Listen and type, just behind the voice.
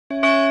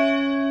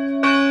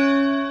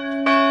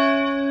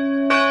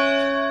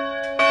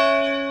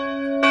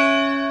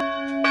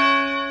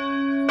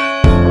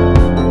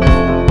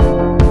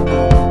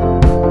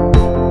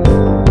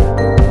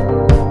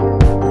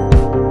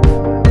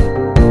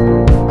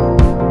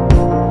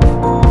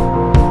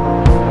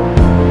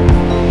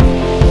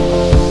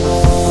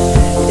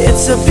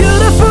a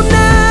beautiful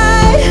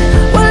night.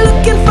 We're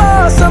looking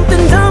for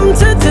something dumb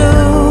to do.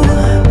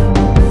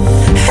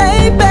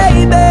 Hey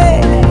baby,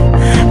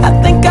 I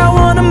think I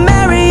wanna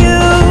marry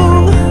you.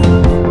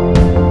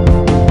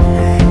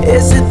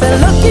 Is it the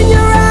look in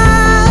your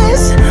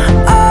eyes,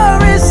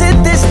 or is it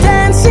this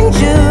dancing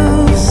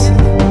juice?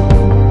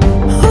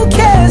 Who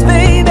cares,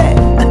 baby?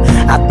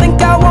 I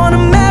think I wanna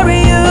marry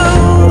you.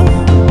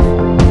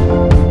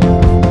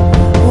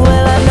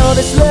 Well, I know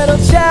this little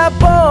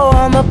chapel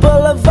on the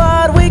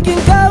boulevard we can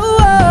go.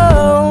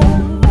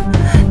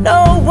 No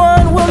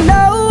one will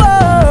know.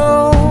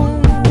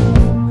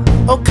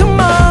 Oh, come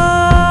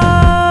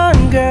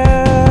on,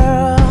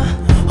 girl.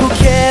 Who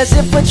cares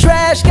if we're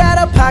trash? Got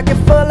a pocket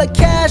full of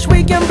cash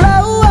we can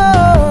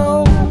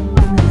blow.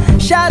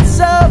 Shots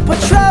of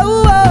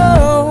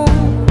Patrol,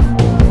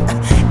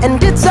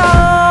 and it's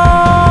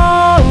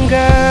on,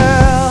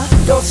 girl.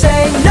 Don't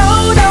say no,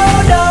 no,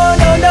 no,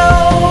 no, no.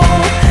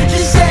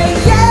 Just say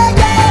yeah,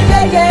 yeah,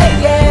 yeah, yeah,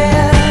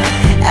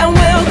 yeah. And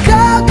we'll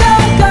go, go,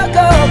 go,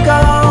 go,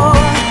 go.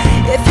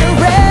 If you're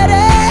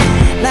ready,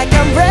 like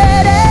I'm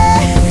ready.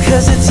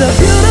 'Cause it's a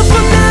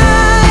beautiful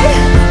night.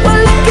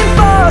 We're looking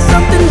for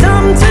something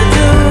dumb to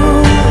do.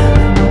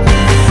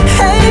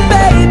 Hey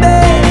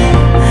baby,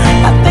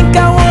 I think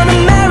I wanna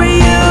marry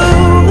you.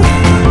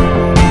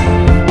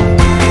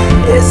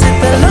 Is it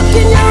the look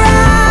in your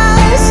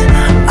eyes,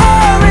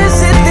 or is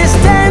it this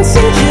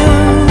dancing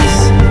juice?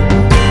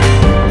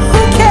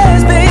 Who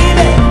cares,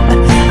 baby?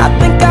 I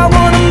think I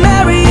wanna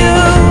marry you.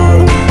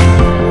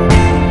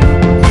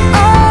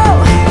 Oh,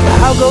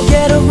 I'll go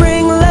get a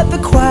ring, let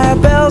the choir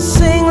bells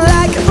sing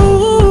like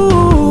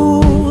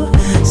ooh.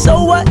 So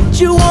what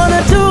you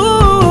wanna do?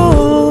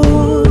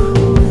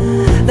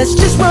 Let's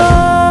just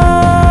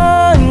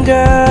run,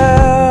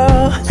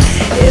 girl.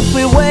 If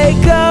we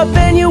wake up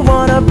and you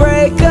wanna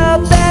break up,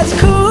 that's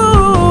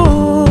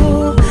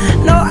cool.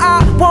 No, I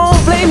won't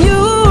blame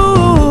you.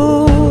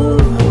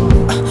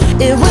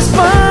 It was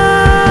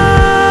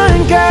fun,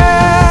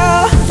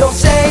 girl. Don't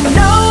say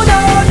no,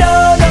 no, no,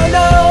 no,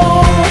 no.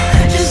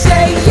 Just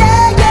say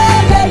yeah,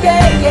 yeah, yeah,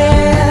 yeah,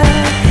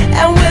 yeah.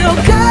 And we'll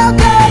go,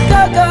 go,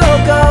 go, go,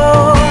 go.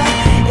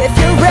 If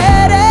you're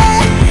ready,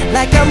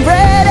 like I'm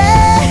ready.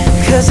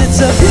 'Cause it's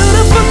a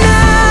beautiful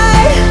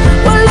night.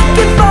 We're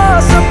looking for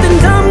something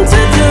dumb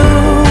to do.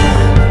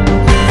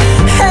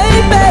 Hey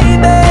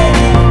baby,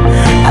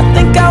 I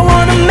think I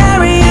wanna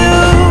marry you.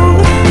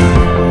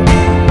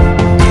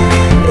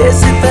 Is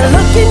it the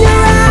look in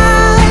your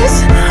eyes,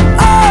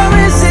 or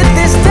is it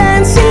this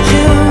dancing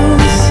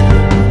juice?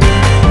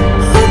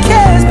 Who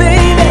cares,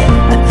 baby?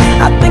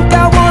 I think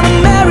I wanna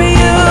marry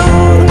you.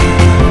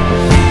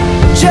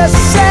 Just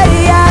say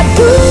I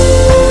do.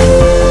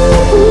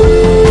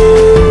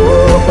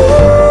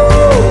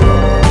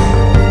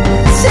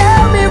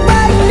 Tell me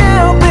right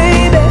now,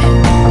 baby.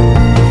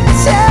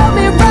 Tell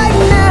me right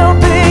now,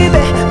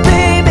 baby.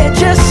 Baby,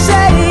 just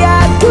say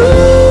I do.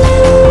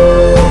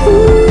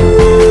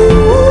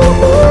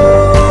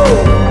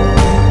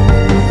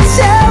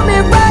 Tell me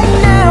right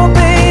now,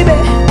 baby.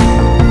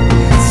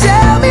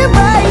 Tell me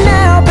right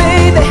now,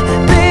 baby.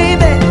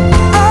 Baby,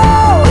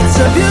 oh, it's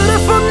a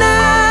beautiful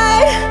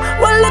night.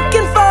 We're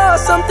looking for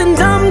something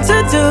dumb to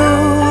do.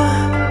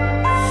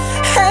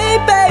 Hey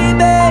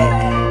baby,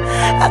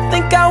 I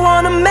think I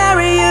wanna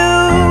marry you.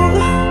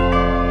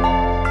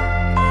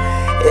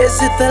 Is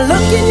it the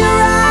look in your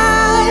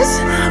eyes,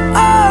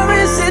 or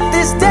is it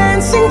this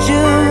dancing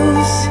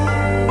juice?